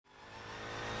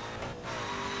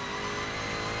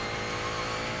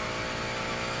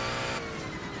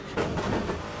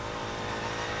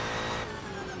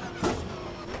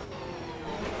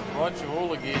right through all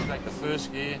the gears, back to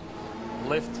first gear,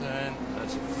 left turn,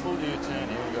 that's a full U-turn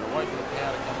here. You've got to wait for the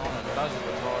power to come on and buzzes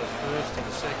the tyres first and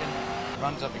the second,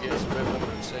 runs up against the rev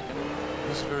limiter in second.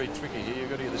 This is very tricky here, you've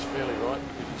got to get this fairly right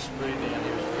because your speed down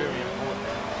here is very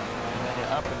important. And then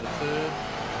you're up in the third,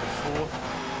 the fourth,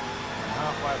 and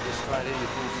halfway up this straight here you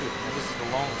pull fifth. Now this is the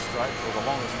long straight, or the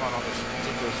longest one on this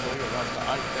particular circuit. It runs to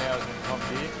 8,000 in top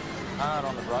gear, hard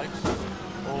on the brakes,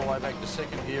 all the way back to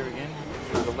second gear again,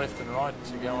 through the left and right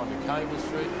to go onto Cable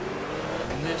Street.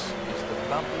 And this is the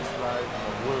bumpiest road in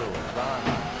the world, bar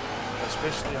none.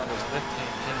 Especially on this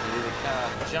left-hand timber here, the car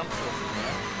jumps off the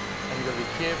ground, and you've got to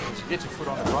be careful to get your foot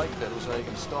on the brake pedal so you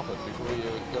can stop it before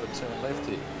you've got to turn left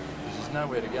here. Because there's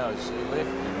nowhere to go. So left,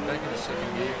 and back into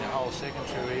second gear, and your whole second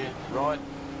through here, right,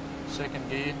 second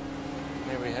gear.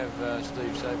 There we have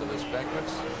Steve Saberless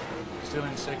backwards, still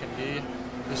in second gear.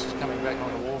 This is coming back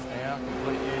on the wharf now,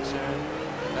 complete U-turn,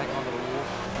 back onto the wharf,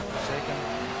 second,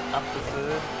 up to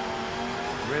third,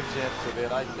 revs out to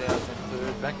about 8,000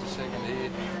 third, back to second here,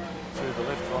 through the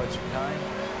left-right chicane,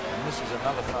 and this is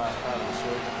another fast part of the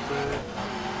circuit, third,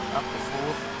 up to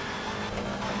fourth,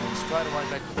 and then straight away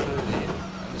back to third here,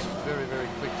 and this is very, very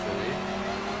quick through here.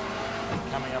 And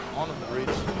coming up onto the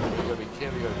bridge, you've got to be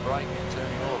careful, you've got to brake and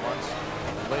turning all at once,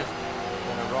 left,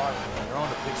 then a right, and you're on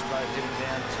the pit straight heading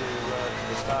down to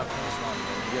the start-finish line,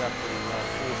 and you get up to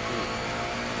fourth gear,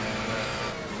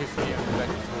 and fifth gear, and back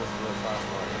and forth for the fast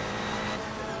ride.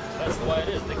 So that's the way it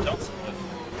is, Dick Johnston, with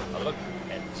a look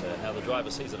at how the driver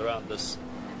sees it around this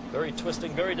very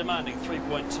twisting, very demanding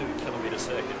 3.2 kilometre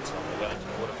circuit on the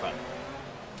Wellington waterfront.